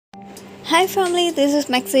Hi family, this is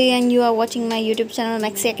Maxi and you are watching my YouTube channel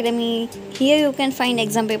Maxi Academy. Here you can find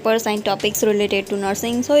exam papers and topics related to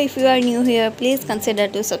nursing. So if you are new here, please consider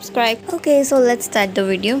to subscribe. Okay, so let's start the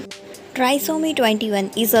video. Trisomy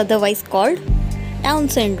 21 is otherwise called Down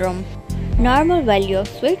syndrome. Normal value of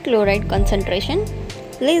sweet chloride concentration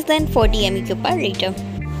less than 40 mEq per liter.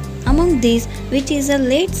 Among these, which is a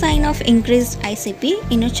late sign of increased ICP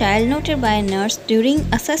in a child noted by a nurse during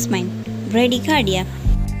assessment, bradycardia.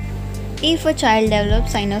 If a child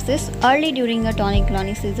develops cyanosis early during a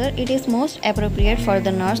tonic-clonic seizure, it is most appropriate for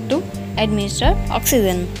the nurse to administer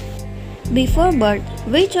oxygen. Before birth,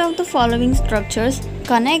 which of the following structures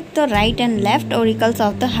connect the right and left auricles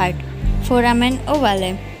of the heart? Foramen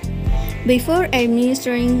ovale. Before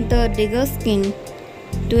administering the digoxin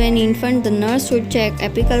to an infant, the nurse should check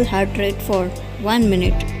apical heart rate for 1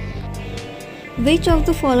 minute. Which of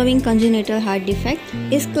the following congenital heart defect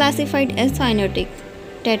is classified as cyanotic?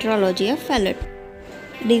 Tetralogy of Fallot.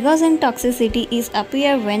 Digoxin toxicity is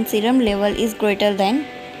appear when serum level is greater than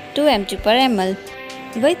 2 mg per ml.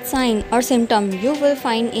 Which sign or symptom you will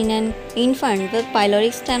find in an infant with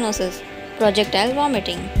pyloric stenosis? Projectile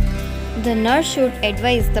vomiting. The nurse should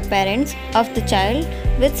advise the parents of the child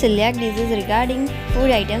with celiac disease regarding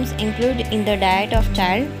food items included in the diet of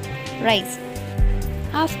child. Rice.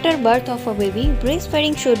 After birth of a baby,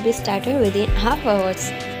 breastfeeding should be started within half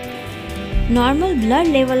hours. Normal blood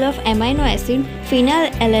level of amino acid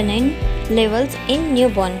phenylalanine levels in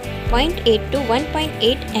newborn 0.8 to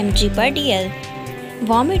 1.8 mg per dl.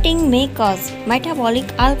 Vomiting may cause metabolic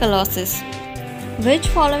alkalosis. Which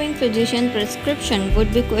following physician prescription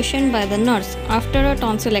would be questioned by the nurse after a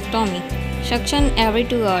tonsillectomy? Suction every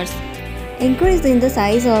 2 hours. Increase in the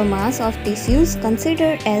size or mass of tissues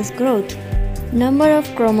considered as growth. Number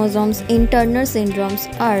of chromosomes in Turner syndromes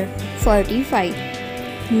are 45.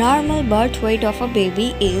 Normal birth weight of a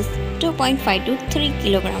baby is 2.5 to 3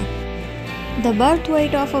 kg. The birth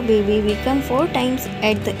weight of a baby becomes 4 times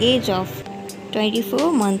at the age of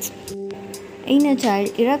 24 months. In a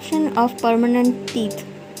child, eruption of permanent teeth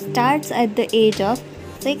starts at the age of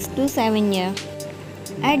 6 to 7 years.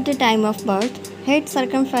 At the time of birth, head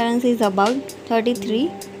circumference is about 33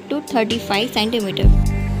 to 35 cm.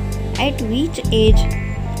 At which age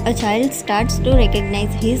a child starts to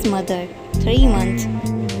recognize his mother? 3 months.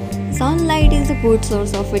 Sunlight is a good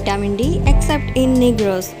source of vitamin D except in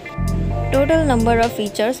Negroes. Total number of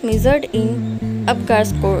features measured in Apgar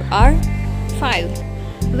score are 5.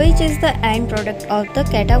 Which is the end product of the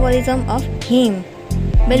catabolism of heme?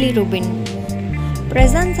 Bilirubin.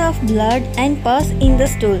 Presence of blood and pus in the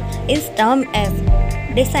stool is termed as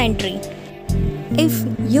dysentery. If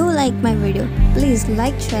you like my video, please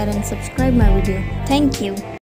like, share and subscribe my video. Thank you.